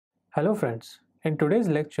Hello friends, in today's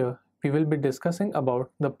lecture we will be discussing about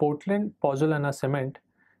the Portland Pozzolana cement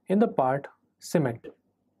in the part cement.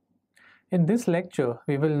 In this lecture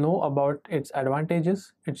we will know about its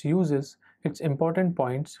advantages, its uses, its important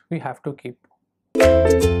points we have to keep.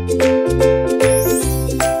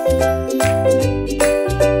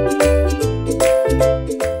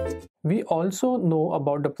 We also know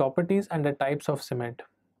about the properties and the types of cement.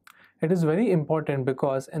 It is very important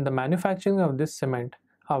because in the manufacturing of this cement,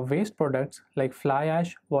 our waste products like fly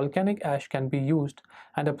ash, volcanic ash can be used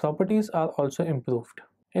and the properties are also improved.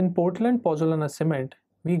 In Portland Pozzolana cement,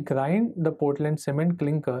 we grind the Portland cement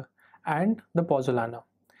clinker and the pozzolana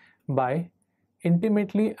by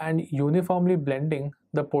intimately and uniformly blending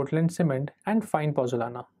the Portland cement and fine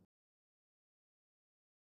pozzolana.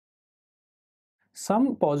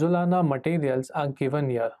 Some pozzolana materials are given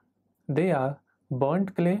here. They are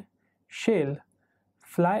burnt clay, shale,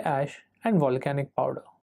 fly ash and volcanic powder.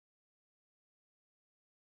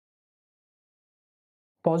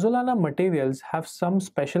 Pozzolana materials have some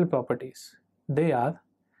special properties. They are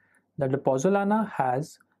that the pozzolana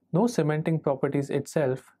has no cementing properties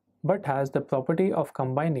itself but has the property of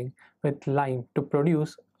combining with lime to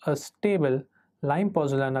produce a stable lime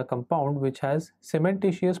pozzolana compound which has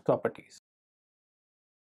cementitious properties.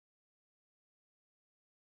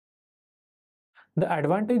 The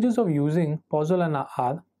advantages of using pozzolana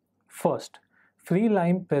are: first, free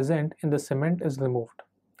lime present in the cement is removed.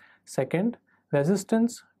 Second,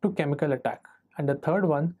 resistance to chemical attack. And the third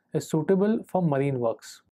one is suitable for marine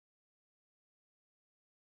works.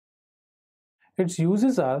 Its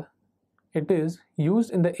uses are: it is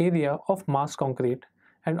used in the area of mass concrete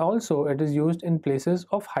and also it is used in places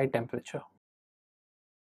of high temperature.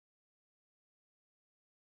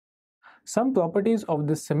 Some properties of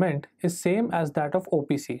this cement is same as that of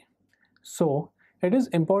OPC. So it is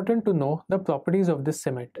important to know the properties of this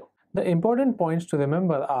cement. The important points to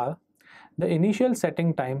remember are: the initial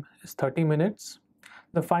setting time is 30 minutes.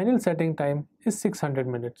 The final setting time is 600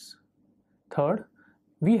 minutes. Third,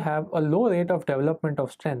 we have a low rate of development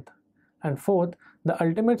of strength. And fourth, the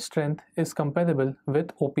ultimate strength is comparable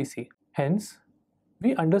with OPC. Hence,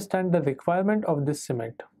 we understand the requirement of this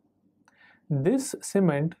cement. This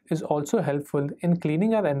cement is also helpful in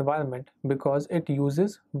cleaning our environment because it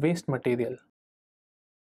uses waste material.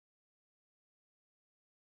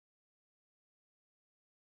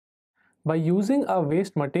 By using our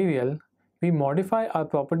waste material, we modify our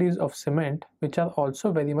properties of cement which are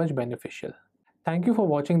also very much beneficial. Thank you for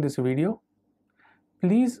watching this video.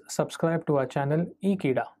 Please subscribe to our channel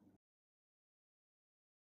Ekeeda.